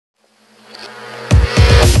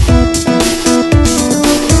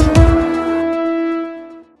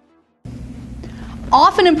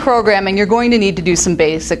Often in programming, you're going to need to do some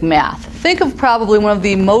basic math. Think of probably one of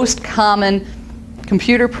the most common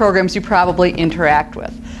computer programs you probably interact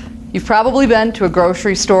with. You've probably been to a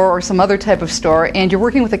grocery store or some other type of store and you're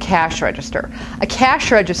working with a cash register. A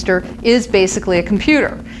cash register is basically a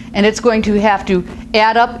computer, and it's going to have to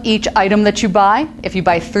add up each item that you buy. If you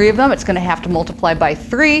buy 3 of them, it's going to have to multiply by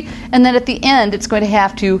 3, and then at the end it's going to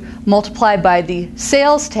have to multiply by the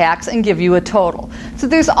sales tax and give you a total. So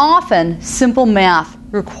there's often simple math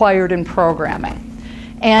required in programming.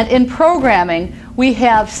 And in programming, we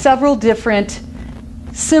have several different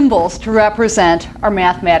symbols to represent our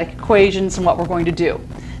mathematic equations and what we're going to do.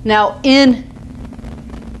 Now, in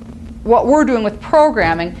what we're doing with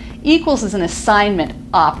programming, equals is an assignment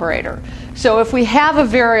operator. So if we have a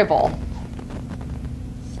variable,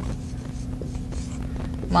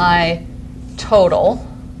 my total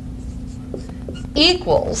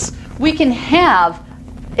equals, we can have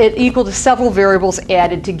it equal to several variables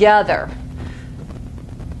added together.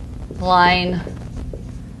 Line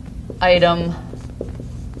item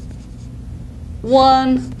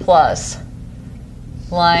 1 plus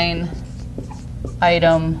line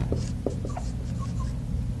item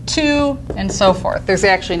 2, and so forth. There's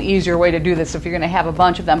actually an easier way to do this if you're going to have a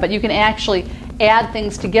bunch of them, but you can actually add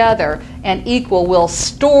things together, and equal will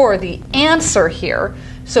store the answer here.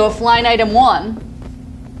 So if line item 1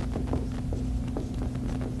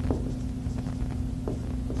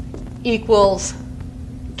 equals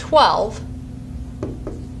 12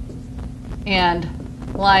 and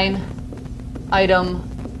line item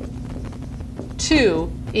 2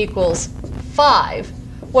 equals 5,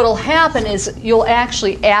 what will happen is you'll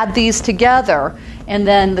actually add these together, and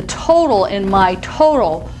then the total in my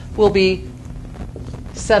total will be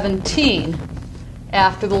 17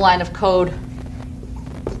 after the line of code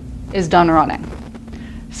is done running.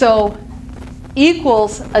 So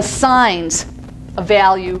equals assigns a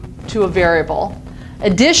value to a variable.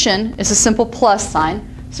 Addition is a simple plus sign.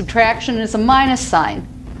 Subtraction is a minus sign.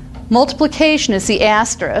 Multiplication is the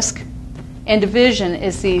asterisk, and division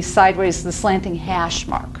is the sideways, the slanting hash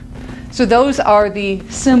mark. So those are the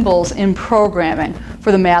symbols in programming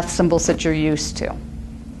for the math symbols that you're used to.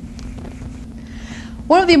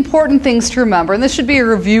 One of the important things to remember, and this should be a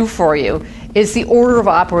review for you, is the order of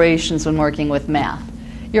operations when working with math.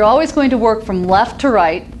 You're always going to work from left to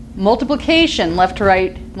right, multiplication left to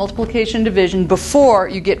right, multiplication, division, before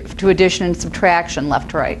you get to addition and subtraction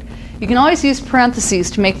left to right. You can always use parentheses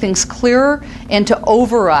to make things clearer and to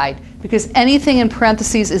override, because anything in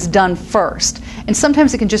parentheses is done first. And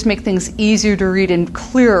sometimes it can just make things easier to read and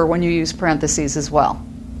clearer when you use parentheses as well.